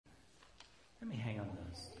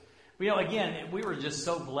Well, again, we were just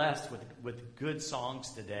so blessed with good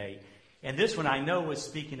songs today. And this one I know was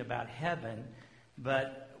speaking about heaven.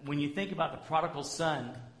 But when you think about the prodigal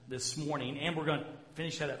son this morning, and we're going to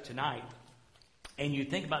finish that up tonight, and you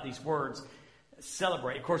think about these words,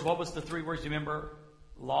 celebrate. Of course, what was the three words you remember?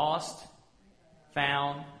 Lost,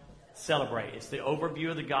 found, celebrate. It's the overview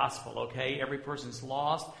of the gospel, okay? Every person's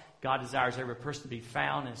lost. God desires every person to be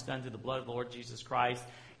found, and it's done through the blood of the Lord Jesus Christ.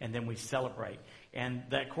 And then we celebrate. And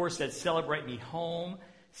that chorus said, celebrate me home,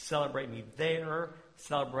 celebrate me there,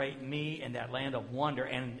 celebrate me in that land of wonder.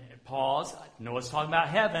 And pause, I know it's talking about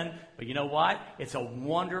heaven, but you know what? It's a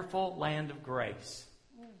wonderful land of grace.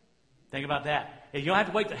 Think about that. You don't have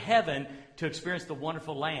to wait to heaven to experience the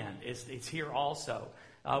wonderful land. It's here also,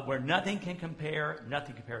 where nothing can compare,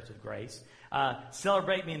 nothing compares with grace.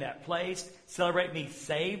 Celebrate me in that place. Celebrate me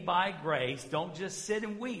saved by grace. Don't just sit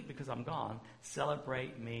and weep because I'm gone.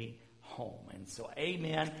 Celebrate me home. And so,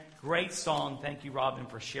 amen. Great song. Thank you, Robin,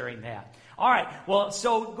 for sharing that. All right. Well,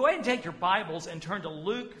 so go ahead and take your Bibles and turn to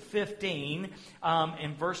Luke 15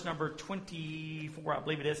 in verse number 24, I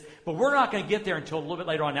believe it is. But we're not going to get there until a little bit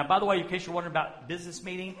later on. Now, by the way, in case you're wondering about business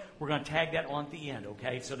meeting, we're going to tag that on at the end,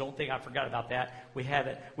 okay? So don't think I forgot about that. We have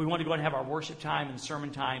it. We want to go and have our worship time and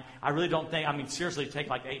sermon time. I really don't think, seriously, it'll take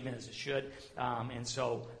like 8 minutes. It should. And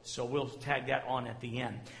so we'll tag that on at the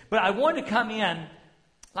end. But I wanted to come in.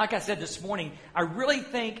 Like I said this morning, I really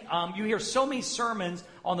think you hear so many sermons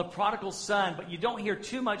on the prodigal son, but you don't hear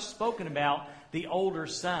too much spoken about the older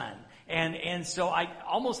son. And so I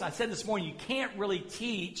said this morning, you can't really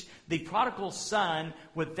teach the prodigal son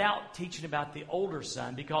without teaching about the older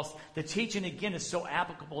son, because the teaching, again, is so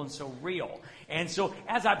applicable and so real. And so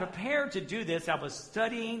as I prepared to do this, I was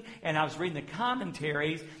studying and I was reading the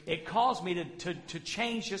commentaries. It caused me to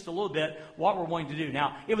change just a little bit what we're going to do.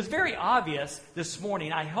 Now, it was very obvious this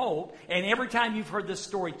morning, I hope, and every time you've heard this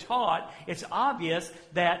story taught, it's obvious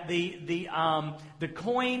that the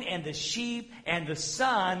coin and the sheep and the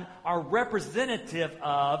son are representative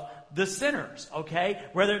of the sinners, okay?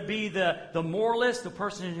 Whether it be the moralist, the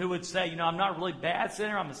person who would say, I'm not a really bad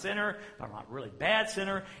sinner, I'm a sinner, but I'm not a really bad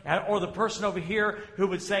sinner. Or the person over here who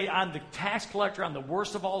would say, I'm the tax collector, I'm the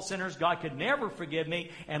worst of all sinners, God could never forgive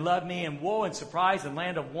me and love me, and woe and surprise and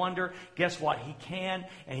land of wonder. Guess what? He can,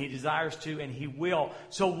 and He desires to, and He will.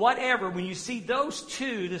 So whatever, when you see those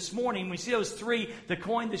two this morning, when you see those three, the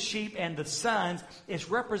coin, the sheep, and the sons, it's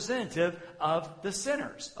representative of the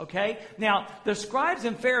sinners, okay? Now, the scribes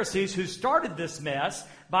and Pharisees who started this mess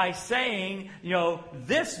by saying,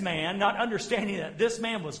 this man, not understanding that this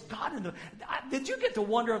man was God. Did you get the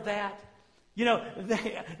wonder of that?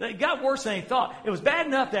 They got worse than they thought. It was bad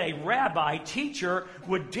enough that a rabbi, teacher,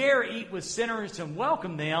 would dare eat with sinners and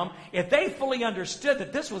welcome them if they fully understood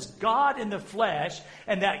that this was God in the flesh,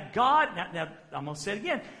 and that God, now I'm going to say it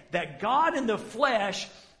again, that God in the flesh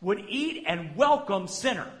would eat and welcome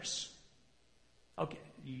sinners. Okay,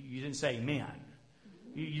 you didn't say amen.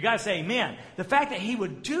 You got to say amen. The fact that He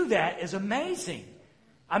would do that is amazing.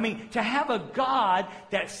 To have a God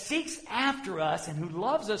that seeks after us and who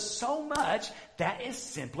loves us so much, that is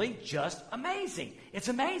simply just amazing. It's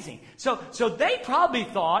amazing. So they probably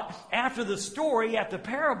thought after the story, at the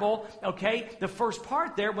parable, okay, the first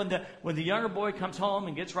part there, when the younger boy comes home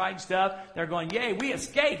and gets right and stuff, they're going, yay, we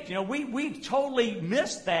escaped. We totally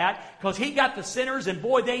missed that because he got the sinners and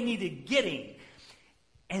boy, they needed getting.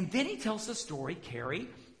 And then he tells the story, Carrie,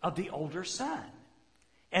 of the older son.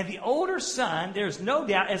 And the older son, there's no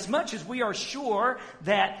doubt, as much as we are sure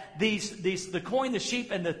that the coin, the sheep,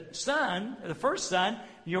 and the son, the first son,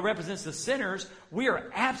 represents the sinners, we are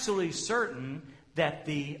absolutely certain that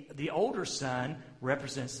the older son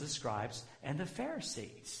represents the scribes and the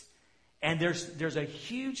Pharisees. And there's a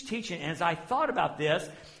huge teaching. And as I thought about this,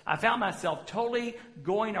 I found myself totally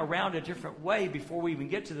going around a different way before we even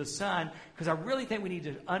get to the Son, because I really think we need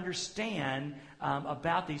to understand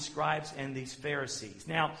about these scribes and these Pharisees.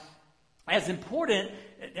 Now,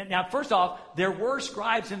 first off, there were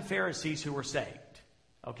scribes and Pharisees who were saved,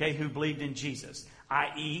 okay, who believed in Jesus,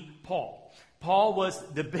 i.e. Paul. Paul was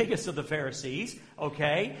the biggest of the Pharisees,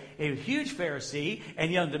 okay, a huge Pharisee,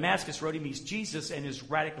 and on Damascus Road he meets Jesus and is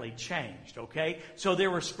radically changed, okay. So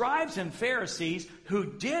there were scribes and Pharisees who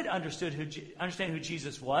did understand who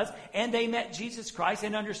Jesus was, and they met Jesus Christ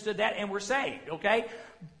and understood that and were saved, okay.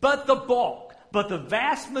 But the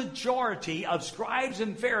vast majority of scribes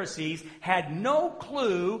and Pharisees had no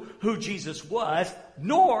clue who Jesus was,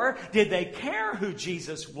 nor did they care who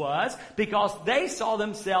Jesus was, because they saw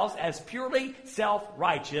themselves as purely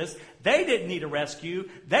self-righteous. They didn't need a rescue,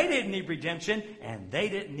 they didn't need redemption, and they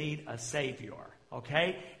didn't need a Savior.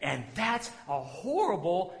 Okay? And that's a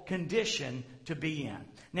horrible condition to be in.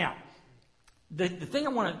 Now, The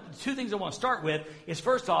two things I want to start with is,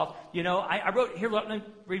 first off, I wrote here, let me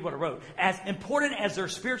read what I wrote. As important as their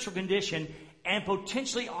spiritual condition and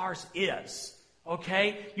potentially ours is,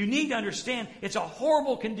 okay? You need to understand it's a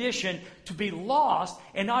horrible condition to be lost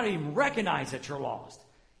and not even recognize that you're lost.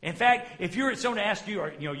 In fact, if you were someone to ask you,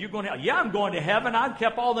 you're going to, yeah, I'm going to heaven. I've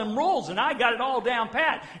kept all them rules and I got it all down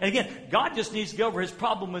pat. And again, God just needs to go over his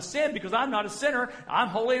problem with sin because I'm not a sinner. I'm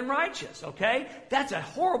holy and righteous, okay? That's a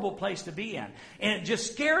horrible place to be in. And it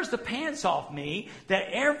just scares the pants off me that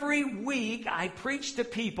every week I preach to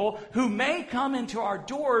people who may come into our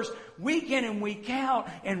doors week in and week out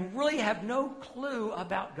and really have no clue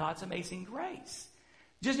about God's amazing grace.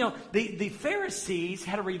 Just the Pharisees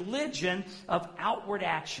had a religion of outward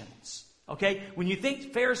actions. Okay? When you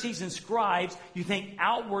think Pharisees and scribes, you think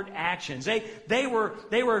outward actions. They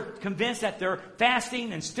were convinced that their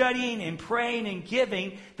fasting and studying and praying and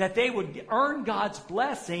giving, that they would earn God's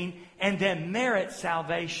blessing and then merit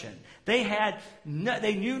salvation. They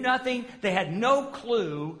knew nothing. They had no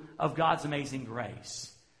clue of God's amazing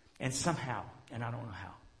grace. And somehow, and I don't know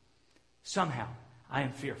how, somehow I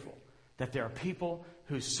am fearful that there are people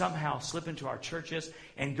who somehow slip into our churches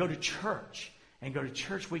and go to church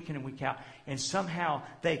week in and week out. And somehow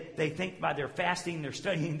they think by their fasting, their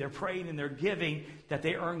studying, their praying, and their giving that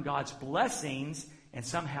they earn God's blessings and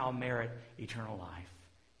somehow merit eternal life.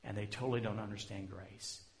 And they totally don't understand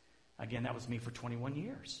grace. Again, that was me for 21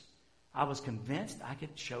 years. I was convinced I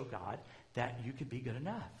could show God that you could be good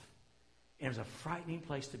enough. And it was a frightening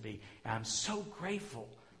place to be. And I'm so grateful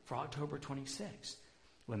for October 26th.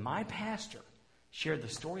 When my pastor shared the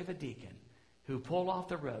story of a deacon who pulled off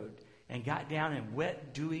the road and got down in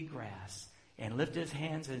wet, dewy grass and lifted his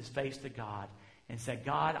hands and his face to God and said,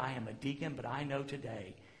 God, I am a deacon, but I know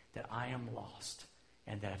today that I am lost.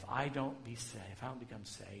 And that if I don't be saved, if I don't become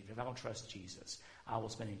saved, if I don't trust Jesus, I will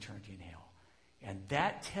spend eternity in hell. And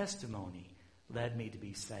that testimony led me to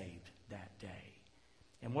be saved that day.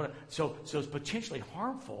 And so it's potentially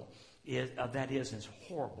harmful it's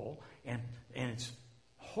horrible, and it's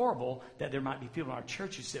horrible that there might be people in our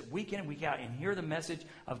church who sit week in and week out and hear the message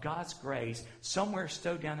of God's grace somewhere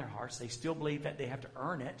stowed down their hearts. They still believe that they have to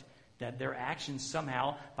earn it, that their actions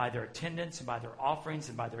somehow, by their attendance and by their offerings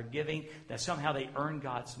and by their giving, that somehow they earn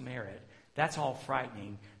God's merit. That's all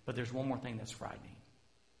frightening, but there's one more thing that's frightening,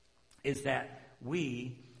 is that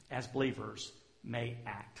we, as believers, may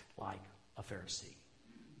act like a Pharisee.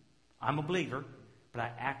 I'm a believer, but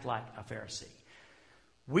I act like a Pharisee.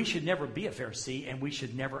 We should never be a Pharisee, and we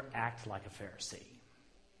should never act like a Pharisee.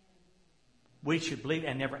 We should believe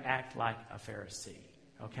and never act like a Pharisee.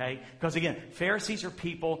 Okay? Because again, Pharisees are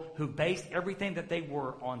people who based everything that they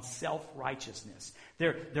were on self-righteousness.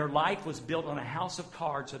 Their life was built on a house of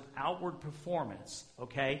cards of outward performance.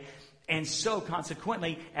 Okay? And so,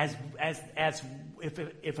 consequently, as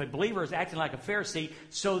if a believer is acting like a Pharisee,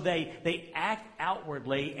 so they act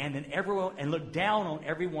outwardly and then look down on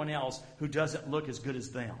everyone else who doesn't look as good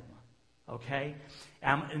as them. Okay,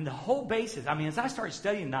 and the whole basis. I mean, as I started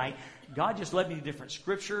studying tonight, God just led me to different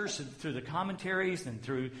scriptures through the commentaries and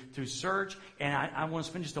through search, and I want to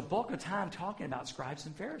spend just a bulk of time talking about scribes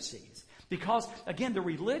and Pharisees. Because, again, the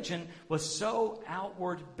religion was so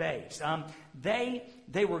outward based.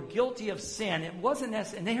 They were guilty of sin. It wasn't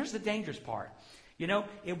necessary. And here's the dangerous part.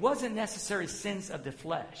 It wasn't necessarily sins of the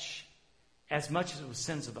flesh as much as it was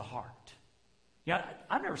sins of the heart.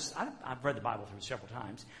 I've read the Bible through several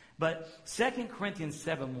times. But 2 Corinthians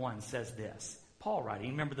 7:1 says this. Paul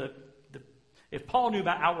writing. Remember, if Paul knew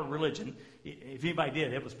about outward religion, if anybody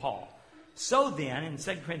did, it was Paul. So then, in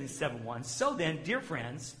 2 Corinthians 7:1, so then, dear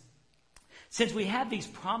friends, since we have these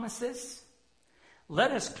promises,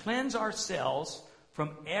 let us cleanse ourselves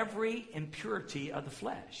from every impurity of the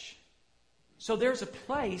flesh. So there's a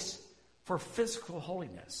place for physical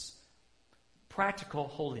holiness, practical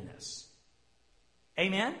holiness.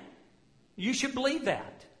 Amen? You should believe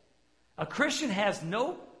that. A Christian has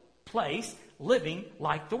no place living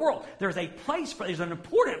like the world. There's an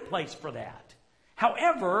important place for that.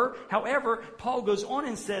 However, Paul goes on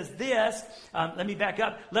and says this, let me back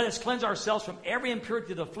up. Let us cleanse ourselves from every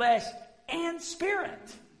impurity of the flesh and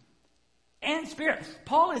spirit. And spirit.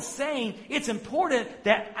 Paul is saying it's important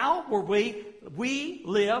that outwardly we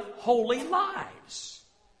live holy lives.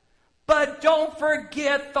 But don't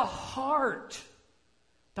forget the heart.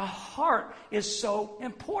 The heart is so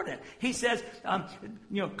important. He says,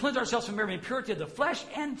 cleanse ourselves from every impurity of the flesh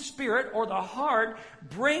and spirit, or the heart,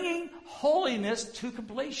 bringing holiness to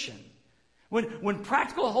completion. When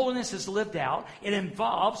practical holiness is lived out, it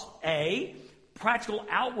involves practical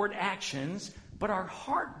outward actions, but our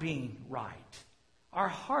heart being right. Our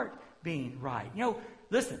heart being right.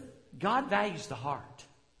 Listen, God values the heart.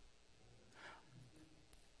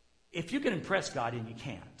 If you can impress God and you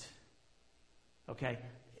can't, okay?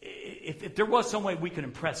 If there was some way we could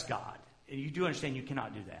impress God, you do understand you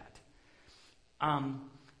cannot do that.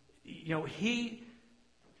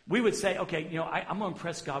 We would say, okay, I'm going to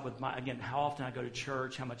impress God with how often I go to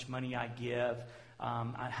church, how much money I give,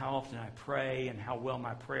 how often I pray, and how well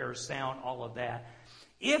my prayers sound, all of that.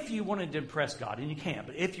 If you wanted to impress God, and you can't,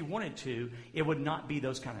 but if you wanted to, it would not be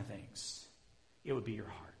those kind of things. It would be your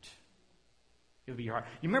heart. It would be your heart.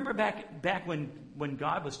 You remember back when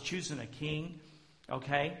God was choosing a king,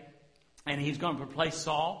 okay, and he's going to replace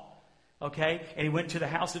Saul? Okay, and he went to the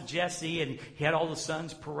house of Jesse, and he had all the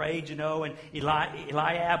sons parade, and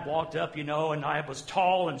Eliab walked up, and Eliab was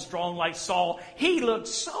tall and strong like Saul. He looked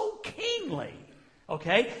so kingly,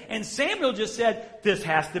 okay? And Samuel just said, this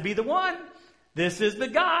has to be the one. This is the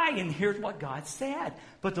guy, and here's what God said.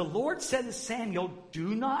 But the Lord said to Samuel,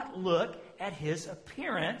 do not look at his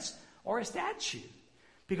appearance or his statue,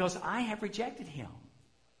 because I have rejected him.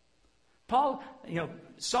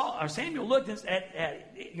 Samuel looked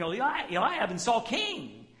at Eliab and saw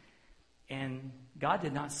king. And God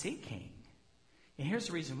did not see king. And here's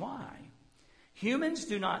the reason why. Humans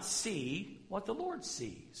do not see what the Lord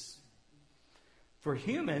sees. For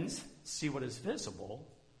humans see what is visible,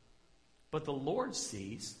 but the Lord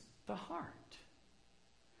sees the heart.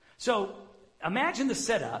 So imagine the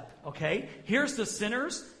setup, okay? Here's the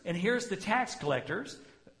sinners and here's the tax collectors,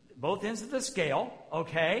 both ends of the scale,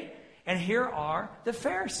 okay? And here are the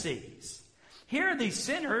Pharisees. Here are these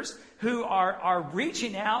sinners who are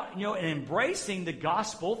reaching out, and embracing the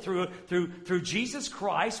gospel through Jesus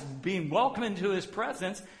Christ, being welcomed into his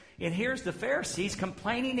presence. And here's the Pharisees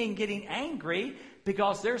complaining and getting angry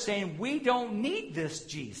because they're saying, we don't need this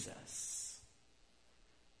Jesus.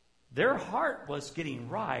 Their heart was getting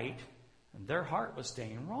right, and their heart was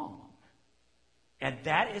staying wrong. And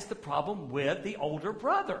that is the problem with the older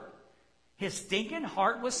brother. His stinking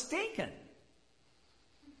heart was stinking.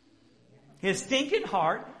 His stinking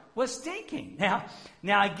heart was stinking.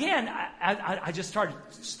 Now again, I just started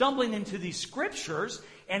stumbling into these scriptures,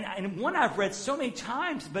 and one I've read so many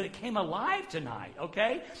times, but it came alive tonight,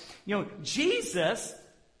 okay? Jesus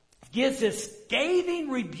gives this scathing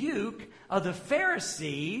rebuke of the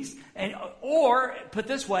Pharisees, or put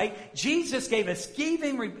this way, Jesus gave a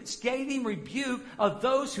scathing rebuke of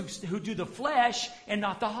those who do the flesh and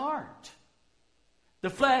not the heart. The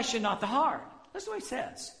flesh and not the heart. That's what he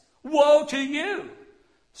says. Woe to you,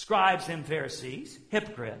 scribes and Pharisees,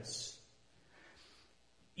 hypocrites.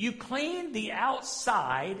 You clean the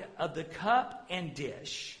outside of the cup and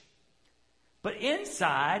dish, but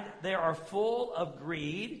inside they are full of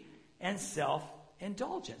greed and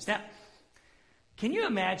self-indulgence. Now, can you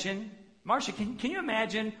imagine, Marcia, can you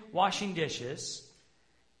imagine washing dishes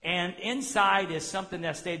and inside is something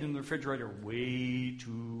that stayed in the refrigerator way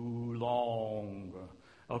too long?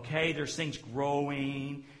 Okay, there's things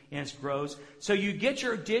growing and it's gross. So you get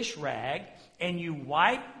your dish rag and you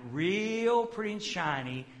wipe real pretty and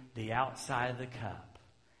shiny the outside of the cup.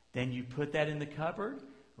 Then you put that in the cupboard,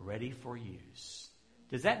 ready for use.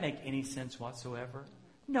 Does that make any sense whatsoever?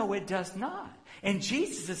 No, it does not. And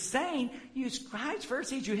Jesus is saying, you scribes,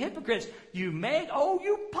 Pharisees, you hypocrites, you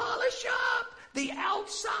polish up the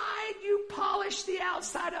outside. You polish the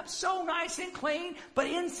outside up so nice and clean, but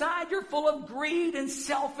inside you're full of greed and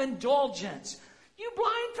self-indulgence. You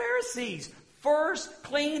blind Pharisees, first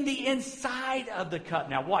clean the inside of the cup.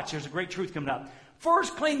 Now watch, there's a great truth coming up.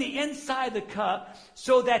 First clean the inside of the cup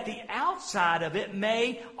so that the outside of it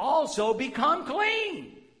may also become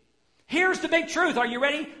clean. Here's the big truth. Are you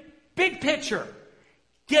ready? Big picture.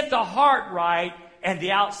 Get the heart right and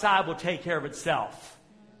the outside will take care of itself.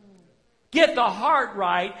 Get the heart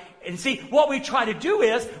right. And see, what we try to do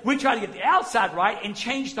is we try to get the outside right and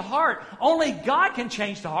change the heart. Only God can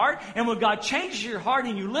change the heart. And when God changes your heart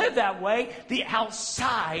and you live that way, the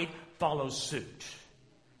outside follows suit.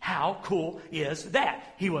 How cool is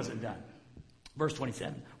that? He wasn't done. Verse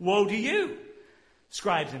 27. Woe to you,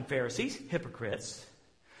 scribes and Pharisees, hypocrites.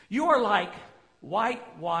 You are like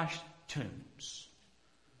whitewashed tombs,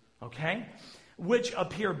 okay, which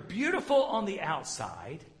appear beautiful on the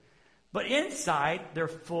outside, but inside they're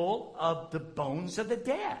full of the bones of the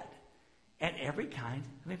dead and every kind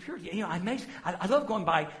of impurity. I love going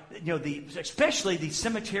by, especially the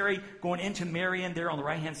cemetery going into Marion there on the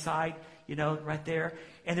right-hand side, right there.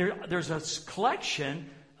 And there's a collection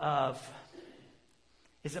of,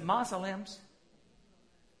 is it mausoleums?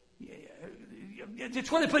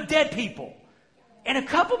 It's where they put dead people. And a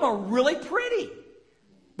couple of them are really pretty.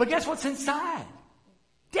 But guess what's inside?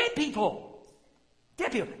 Dead people.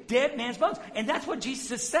 Dead people. Dead man's bones. And that's what Jesus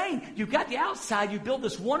is saying. You've got the outside. You build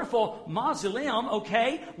this wonderful mausoleum,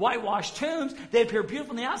 okay? Whitewashed tombs. They appear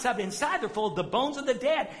beautiful on the outside, but inside they're full of the bones of the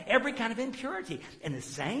dead. Every kind of impurity. In the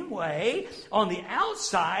same way, on the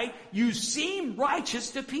outside, you seem righteous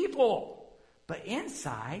to people. But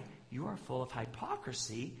inside, you are full of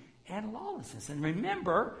hypocrisy and lawlessness. And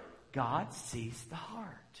remember, God sees the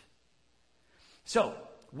heart. So,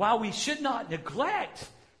 while we should not neglect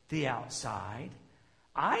the outside,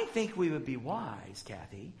 I think we would be wise,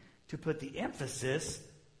 Kathy, to put the emphasis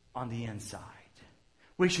on the inside.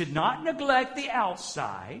 We should not neglect the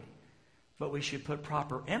outside, but we should put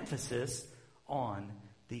proper emphasis on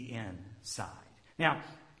the inside. Now,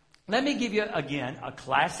 let me give you again a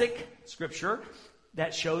classic scripture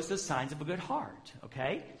that shows the signs of a good heart,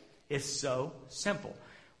 okay? It's so simple.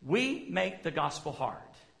 We make the gospel hard.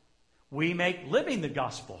 We make living the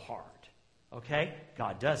gospel hard, okay?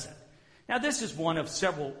 God doesn't. Now, this is one of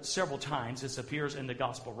several times this appears in the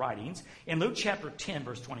gospel writings. In Luke chapter 10,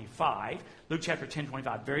 verse 25, Luke chapter 10,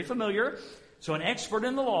 25, very familiar. So an expert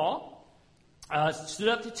in the law stood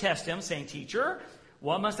up to test him, saying, "Teacher,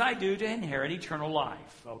 what must I do to inherit eternal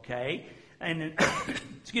life?" Okay? And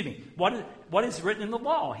excuse me, what is written in the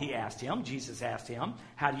law? He asked him. Jesus asked him,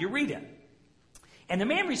 "How do you read it?" And the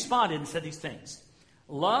man responded and said these things.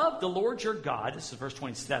 Love the Lord your God. This is verse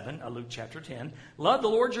 27 of Luke chapter 10. Love the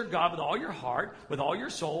Lord your God with all your heart, with all your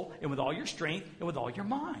soul, and with all your strength, and with all your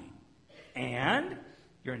mind. And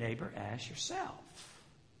your neighbor as yourself.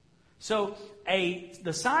 So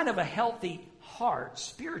the sign of a healthy heart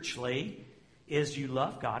spiritually is you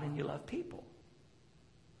love God and you love people.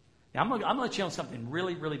 Now I'm going to let you know something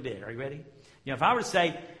really, really big. Are you ready? If I were to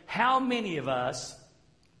say, how many of us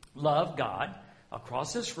love God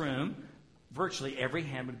across this room, virtually every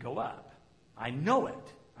hand would go up. I know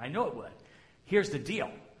it. I know it would. Here's the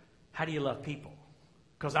deal. How do you love people?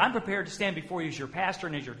 Because I'm prepared to stand before you as your pastor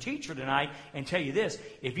and as your teacher tonight and tell you this.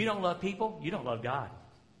 If you don't love people, you don't love God.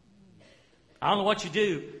 I don't know what you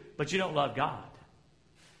do, but you don't love God.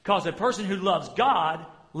 Because a person who loves God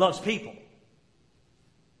loves people.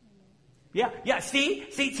 Yeah, see,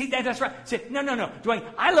 that's right. See, no,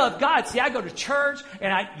 Dwayne, I love God. See, I go to church,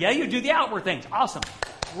 and you do the outward things. Awesome.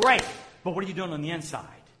 Great. But what are you doing on the inside?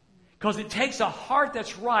 Because it takes a heart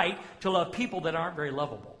that's right to love people that aren't very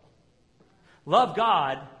lovable. Love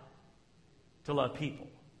God to love people.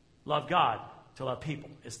 Love God to love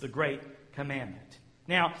people. It's the great commandment.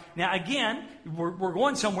 Now again, we're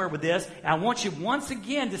going somewhere with this. And I want you once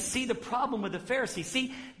again to see the problem with the Pharisees.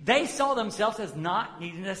 See, they saw themselves as not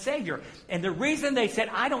needing a Savior. And the reason they said,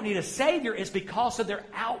 I don't need a Savior, is because of their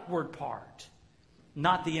outward part,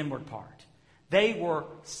 not the inward part. They were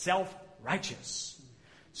self-righteous.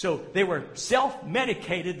 So they were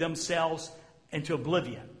self-medicated themselves into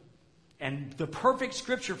oblivion. And the perfect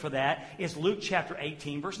scripture for that is Luke chapter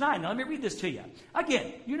 18, verse 9. Now let me read this to you.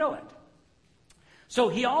 Again, you know it. So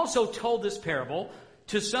he also told this parable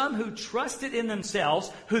to some who trusted in themselves,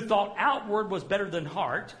 who thought outward was better than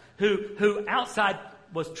heart, who outside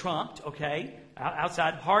was trumped, okay?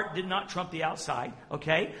 Outside, heart did not trump the outside,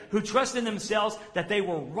 okay? Who trusted in themselves that they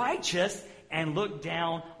were righteous and looked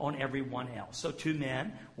down on everyone else. So 2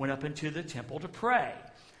 men went up into the temple to pray.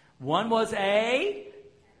 One was a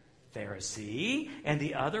Pharisee, and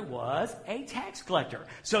the other was a tax collector.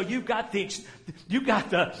 So you've got the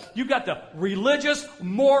religious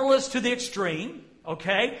moralist to the extreme.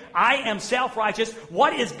 Okay, I am self-righteous.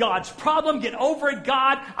 What is God's problem? Get over it,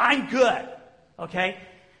 God. I'm good. Okay,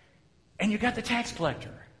 and you got the tax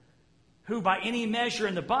collector, who by any measure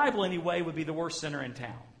in the Bible anyway would be the worst sinner in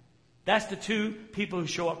town. That's the 2 people who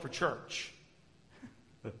show up for church.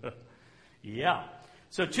 Yeah.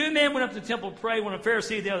 So 2 men went up to the temple to pray, one a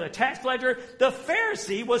Pharisee, the other a tax collector. The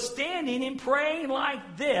Pharisee was standing and praying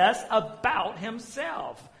like this about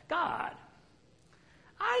himself. God,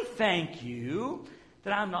 I thank you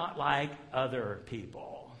that I'm not like other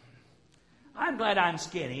people. I'm glad I'm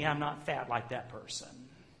skinny. I'm not fat like that person.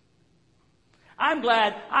 I'm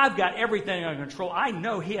glad I've got everything under control. I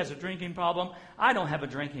know he has a drinking problem. I don't have a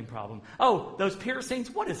drinking problem. Oh, those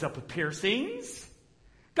piercings? What is up with piercings?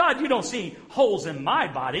 God, you don't see holes in my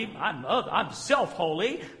body. I'm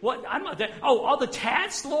self-holy. What? I'm not that. Oh, all the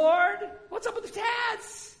tats, Lord? What's up with the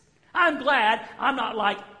tats? I'm glad I'm not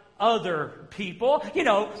like other people,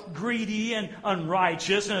 greedy and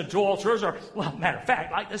unrighteous and adulterers, or, well, matter of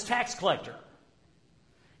fact, like this tax collector.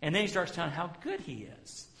 And then he starts telling how good he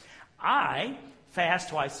is. I fast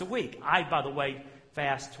twice a week. I, by the way,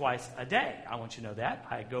 fast twice a day. I want you to know that.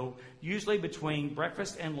 I go usually between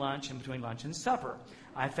breakfast and lunch and between lunch and supper.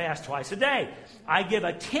 I fast twice a day. I give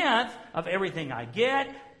 1/10 of everything I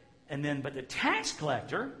get. But the tax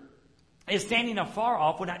collector is standing afar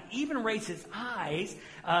off, would not even raise his eyes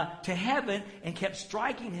to heaven, and kept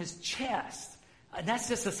striking his chest. And that's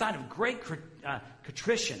just a sign of great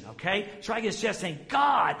contrition, okay? Striking his chest saying,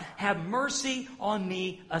 God, have mercy on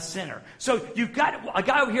me, a sinner. So you've got a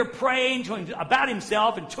guy over here praying to him, about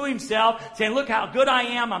himself and to himself, saying, look how good I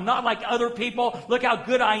am. I'm not like other people. Look how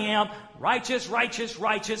good I am. Righteous, righteous,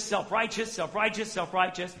 righteous, self-righteous, self-righteous,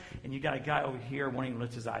 self-righteous. And you got a guy over here wanting to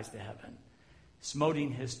lift his eyes to heaven,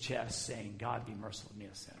 smoting his chest, saying, God, be merciful to me,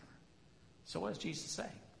 a sinner. So what does Jesus say?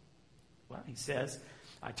 Well, he says,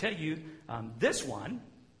 I tell you, this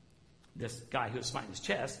guy who was smiting his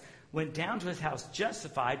chest, went down to his house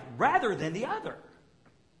justified rather than the other.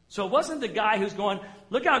 So it wasn't the guy who's going,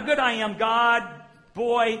 look how good I am, God,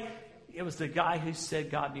 boy. It was the guy who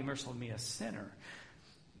said, God, be merciful to me, a sinner.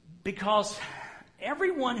 Because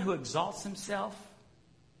everyone who exalts himself,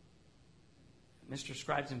 Mr.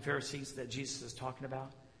 Scribes and Pharisees that Jesus is talking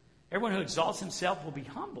about, everyone who exalts himself will be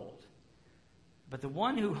humbled. But the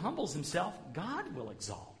one who humbles himself, God will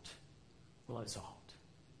exalt. Will exalt.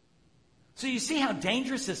 So you see how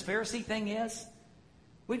dangerous this Pharisee thing is?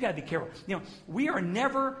 We've got to be careful. You know, we are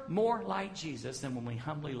never more like Jesus than when we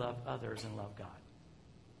humbly love others and love God.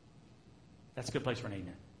 That's a good place for an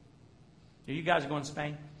amen. You guys are going to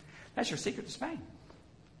Spain? That's your secret to Spain.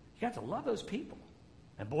 You have to love those people.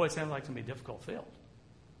 And boy, it sounds like it's going to be a difficult field.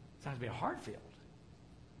 It sounds to be a hard field.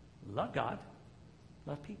 Love God.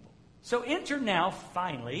 Love people. So enter now,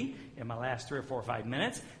 finally, in my last 3 or 4 or 5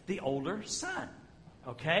 minutes, the older son.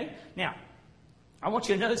 Okay? Now, I want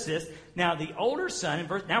you to notice this. Now, the older son,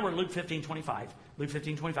 now we're at Luke 15:25. Luke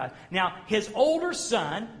 15:25. Now, his older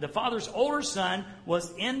son, the father's older son,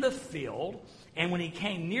 was in the field, and when he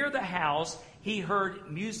came near the house, he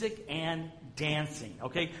heard music and dancing.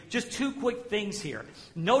 Okay? Just 2 quick things here.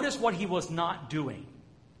 Notice what he was not doing.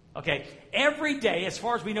 Okay, every day, as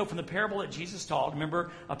far as we know from the parable that Jesus taught,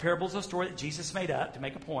 remember, a parable is a story that Jesus made up to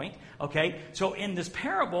make a point. Okay, so in this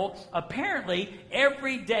parable, apparently,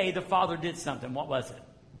 every day the father did something. What was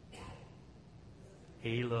it?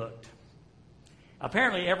 He looked.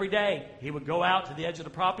 Apparently, every day, he would go out to the edge of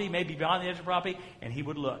the property, maybe beyond the edge of the property, and he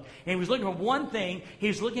would look. And he was looking for one thing. He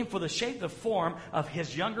was looking for the shape, the form of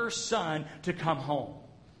his younger son to come home.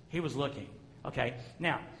 He was looking. Okay,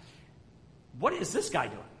 now, what is this guy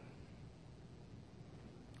doing?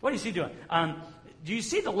 What is he doing? Do you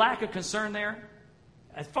see the lack of concern there?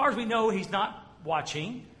 As far as we know, he's not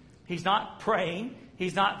watching. He's not praying.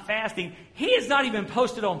 He's not fasting. He is not even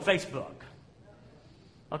posted on Facebook.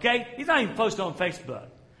 Okay? He's not even posted on Facebook.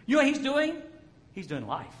 You know what he's doing? He's doing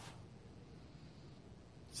life.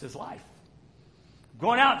 It's his life.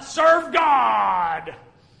 Going out and serve God.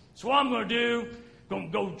 That's what I'm going to do. Going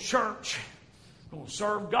to go to church. Going to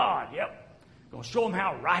serve God. Yep. Going to show him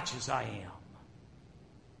how righteous I am.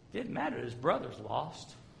 Didn't matter his brothers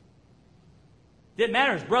lost. Didn't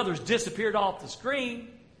matter his brothers disappeared off the screen.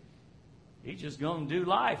 He's just going to do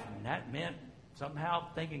life. And that meant somehow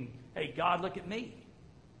thinking, hey, God, look at me.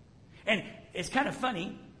 And it's kind of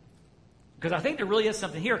funny, because I think there really is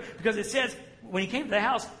something here. Because it says, when he came to the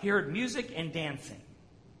house, he heard music and dancing.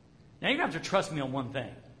 Now, you're going to have to trust me on one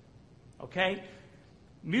thing. Okay?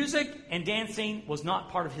 Music and dancing was not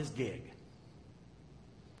part of his gig.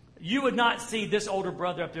 You would not see this older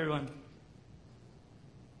brother up there going,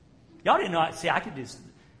 y'all didn't know. See, I could just,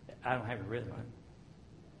 I don't have a rhythm.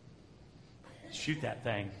 Shoot that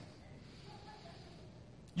thing.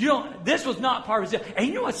 You don't, this was not part of his deal. And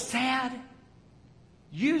you know what's sad?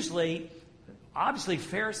 Usually, obviously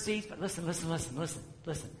Pharisees, but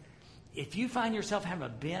listen. If you find yourself having a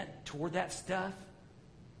bent toward that stuff,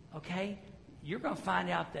 okay, you're going to find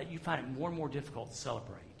out that you find it more and more difficult to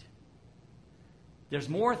celebrate. There's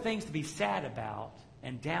more things to be sad about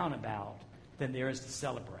and down about than there is to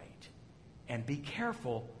celebrate. And be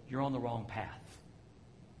careful, you're on the wrong path.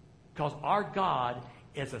 Because our God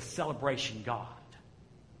is a celebration God.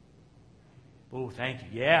 Oh, thank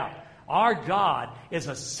you. Yeah. Our God is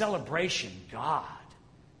a celebration God.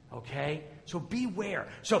 Okay? So beware.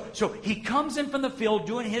 So he comes in from the field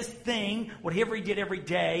doing his thing, whatever he did every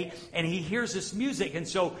day, and he hears this music, and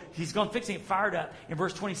so he's going fixing it fired up in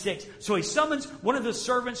verse 26. So he summons one of the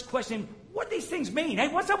servants, questioning what these things mean. Hey,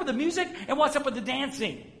 what's up with the music and what's up with the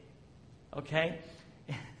dancing? Okay?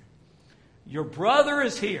 Your brother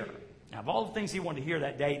is here. Now, of all the things he wanted to hear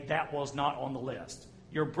that day, that was not on the list.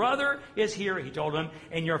 Your brother is here, he told him,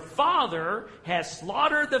 and your father has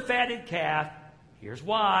slaughtered the fatted calf. Here's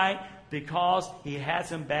why. Because he has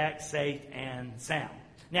him back safe and sound.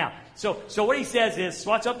 Now, so what he says is,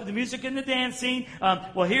 so what's up with the music and the dancing?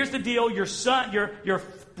 Well, here's the deal. Your son, your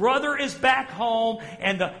brother is back home,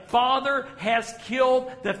 and the father has killed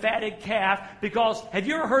the fatted calf because, have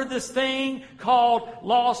you ever heard this thing called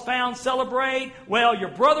lost, found, celebrate? Well, your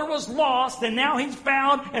brother was lost, and now he's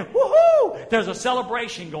found, and woohoo! There's a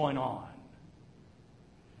celebration going on.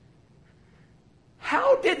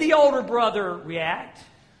 How did the older brother react?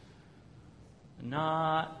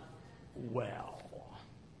 Not well.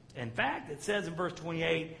 In fact, it says in verse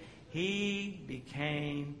 28, he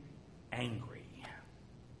became angry.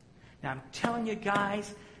 Now, I'm telling you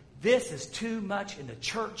guys, this is too much in the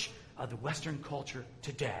church of the Western culture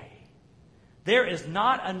today. There is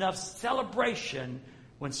not enough celebration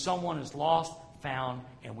when someone is lost, found,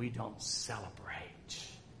 and we don't celebrate.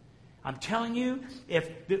 I'm telling you,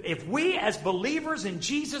 if we as believers in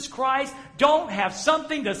Jesus Christ don't have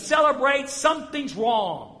something to celebrate, something's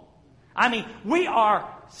wrong. I mean, we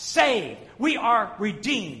are saved. We are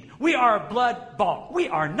redeemed. We are blood bought. We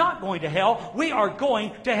are not going to hell. We are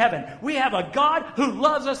going to heaven. We have a God who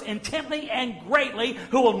loves us intently and greatly,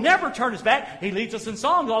 who will never turn his back. He leads us in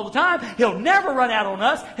songs all the time. He'll never run out on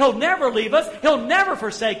us. He'll never leave us. He'll never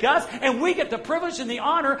forsake us. And we get the privilege and the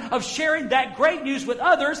honor of sharing that great news with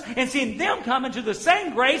others and seeing them come into the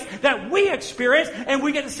same grace that we experience, and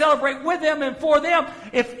we get to celebrate with them and for them.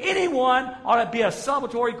 If anyone ought to be a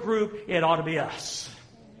celebratory group, it ought to be us.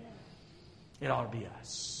 It ought to be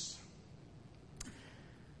us.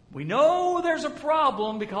 We know there's a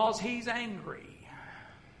problem because he's angry.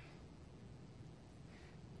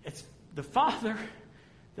 It's the father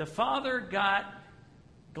got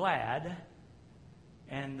glad,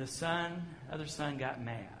 and the other son got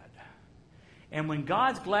mad. And when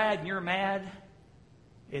God's glad and you're mad,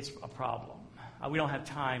 it's a problem. We don't have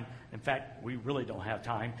time. In fact, we really don't have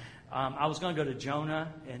time. I was going to go to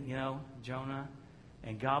Jonah, and Jonah.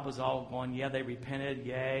 And God was all going, yeah, they repented,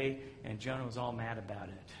 yay. And Jonah was all mad about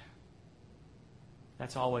it.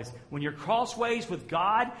 That's always, when you're crossways with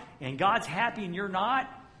God and God's happy and you're not,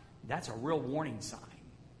 that's a real warning sign.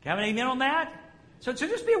 Have an amen on that? So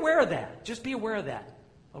just be aware of that. Just be aware of that.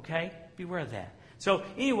 Okay? Be aware of that. So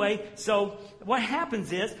anyway, so what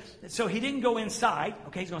happens is, so he didn't go inside.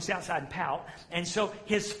 Okay, he's going to stay outside and pout. And so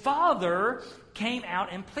his father came out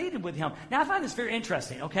and pleaded with him. Now I find this very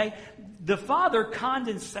interesting. Okay, the father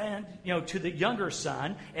condescended, to the younger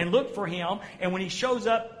son and looked for him. And when he shows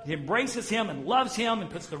up, he embraces him and loves him and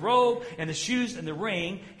puts the robe and the shoes and the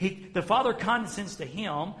ring. The father condescends to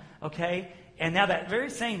him. Okay, and now that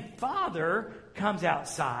very same father comes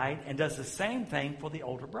outside and does the same thing for the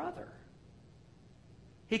older brother.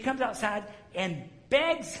 He comes outside and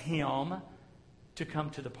begs him to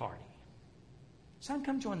come to the party. Son,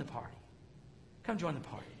 come join the party. Come join the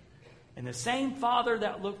party. And the same father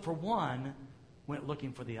that looked for one went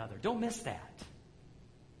looking for the other. Don't miss that.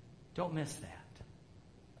 Don't miss that.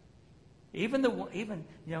 Even the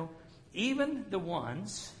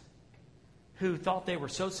ones who thought they were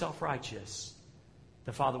so self-righteous,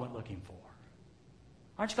 the father went looking for.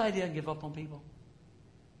 Aren't you glad he didn't give up on people?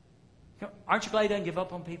 Aren't you glad he doesn't give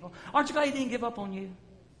up on people? Aren't you glad he didn't give up on you?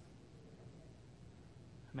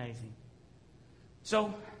 Amazing.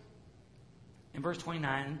 So, in verse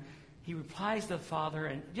 29, he replies to the father,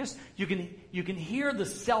 and just you can hear the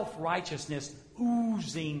self-righteousness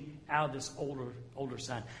oozing out of this older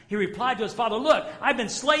son. He replied to his father, "Look, I've been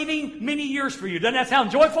slaving many years for you. Doesn't that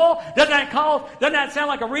sound joyful? Doesn't that sound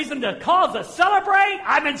like a reason to cause to celebrate?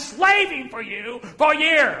 I've been slaving for you for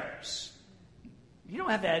years." You don't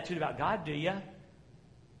have that attitude about God, do you?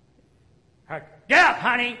 Get up,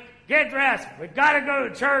 honey. Get dressed. We've got to go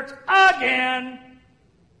to church again.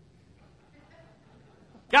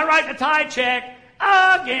 Got to write the tithe check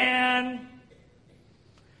again.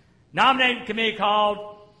 Nominating committee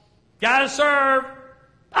called. Got to serve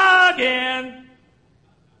again.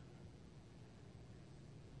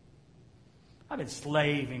 I've been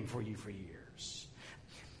slaving for you for years.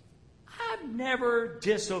 I've never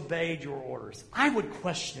disobeyed your orders. I would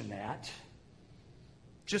question that,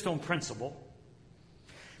 just on principle.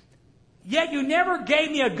 Yet you never gave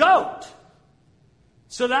me a goat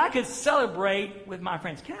so that I could celebrate with my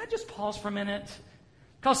friends. Can I just pause for a minute?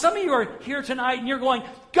 Because some of you are here tonight and you're going,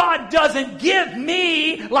 God doesn't give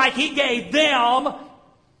me like he gave them.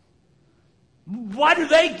 Why do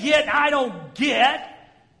they get and I don't get?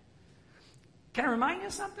 Can I remind you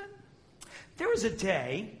of something? There was a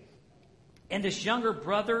day, and this younger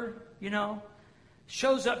brother,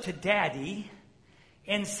 shows up to daddy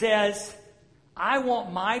and says, I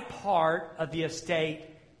want my part of the estate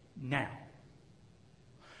now.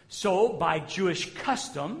 So by Jewish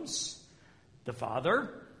customs, the father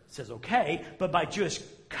says, okay, but by Jewish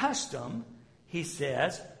custom, he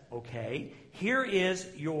says, okay, here is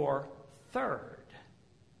your third.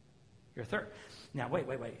 Your third. Now, wait.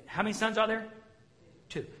 How many sons are there?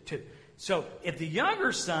 Two. So, if the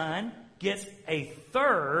younger son gets a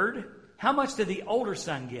third, how much did the older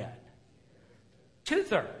son get?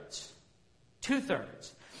 2/3.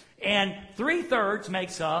 2/3. And 3/3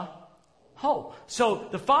 makes a whole. So,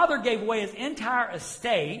 the father gave away his entire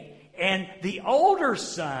estate, and the older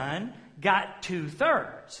son got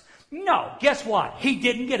 2/3. No, guess what? He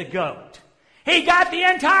didn't get a goat. He got the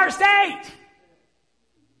entire estate.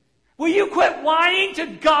 Will you quit whining to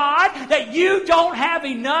God that you don't have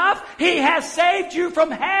enough? He has saved you from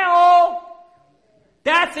hell.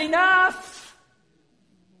 That's enough.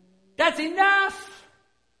 That's enough.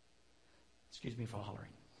 Excuse me for hollering.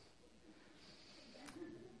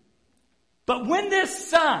 But when this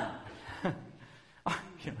son,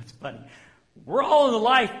 it's funny. We're all in the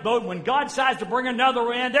lifeboat. When God decides to bring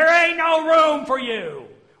another in, there ain't no room for you.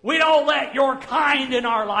 We don't let your kind in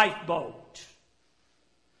our lifeboat.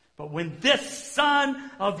 But when this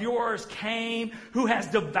son of yours came, who has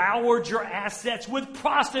devoured your assets with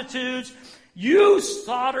prostitutes, you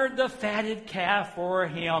slaughtered the fatted calf for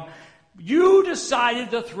him. You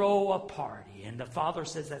decided to throw a party. And the father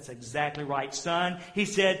says, that's exactly right, son. He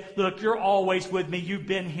said, look, you're always with me. You've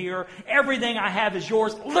been here. Everything I have is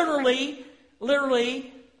yours.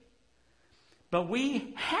 Literally. But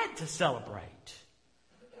we had to celebrate.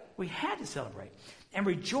 We had to celebrate and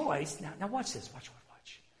rejoice. Now watch this. Watch.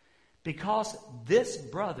 Because this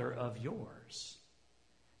brother of yours.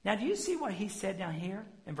 Now, do you see what he said down here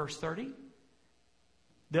in verse 30?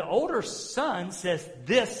 The older son says,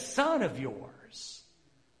 this son of yours.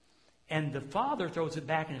 And the father throws it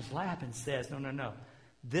back in his lap and says, no.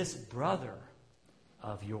 This brother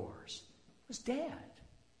of yours was dead.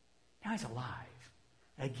 Now he's alive.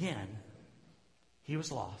 Again, he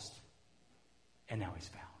was lost. And now he's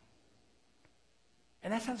found.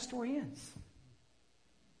 And that's how the story ends.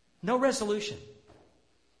 No resolution.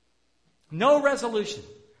 No resolution.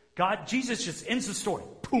 Jesus just ends the story.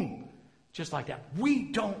 Boom. Just like that.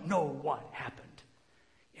 We don't know what happened.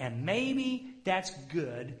 And maybe that's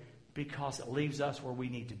good because it leaves us where we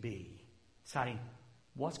need to be. Deciding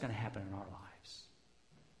what's going to happen in our lives.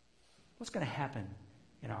 What's going to happen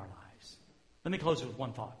in our lives. Let me close with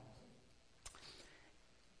one thought.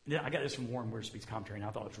 I got this from Warren Wiersbe's commentary and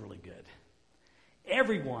I thought it was really good.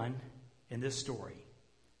 Everyone in this story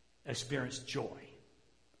experienced joy,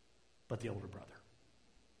 but the older brother.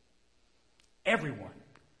 Everyone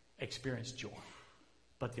experienced joy,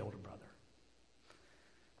 but the older brother.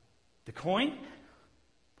 The coin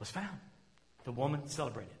was found. The woman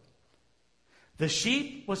celebrated. The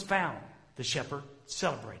sheep was found. The shepherd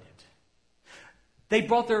celebrated. They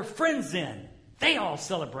brought their friends in. They all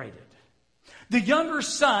celebrated. The younger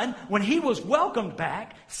son, when he was welcomed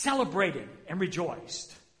back, celebrated and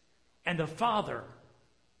rejoiced. And the father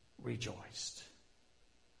rejoiced.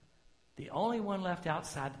 The only one left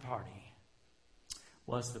outside the party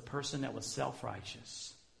was the person that was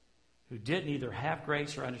self-righteous, who didn't either have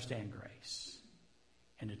grace or understand grace,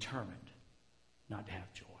 and determined not to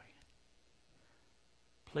have joy.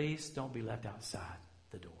 Please don't be left outside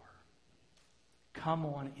the door. Come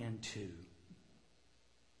on into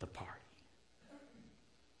the party.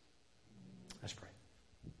 Let's pray.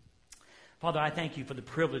 Father, I thank you for the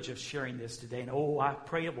privilege of sharing this today. And I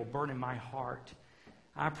pray it will burn in my heart.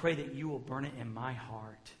 I pray that you will burn it in my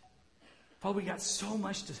heart. Father, we got so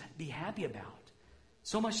much to be happy about.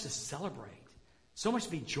 So much to celebrate. So much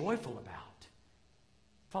to be joyful about.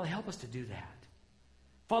 Father, help us to do that.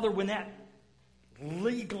 Father, when that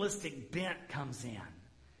legalistic bent comes in,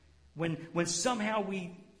 when somehow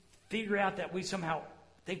we figure out that we somehow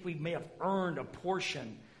think we may have earned a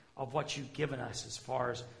portion of what you've given us as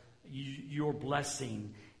far as your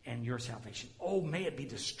blessing and your salvation. Oh, may it be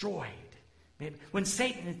destroyed. When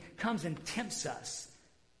Satan comes and tempts us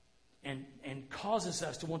and causes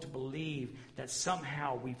us to want to believe that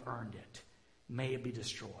somehow we've earned it, may it be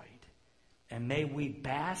destroyed. And may we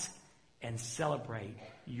bask and celebrate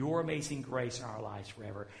your amazing grace in our lives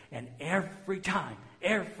forever. And every time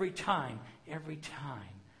a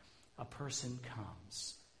person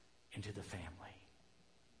comes into the family,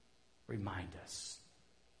 remind us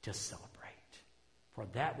to celebrate. For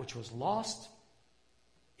that which was lost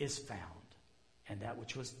is found, and that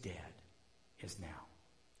which was dead is now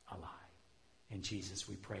alive. In Jesus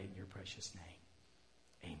we pray in your precious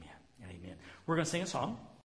name. Amen and amen. We're going to sing a song.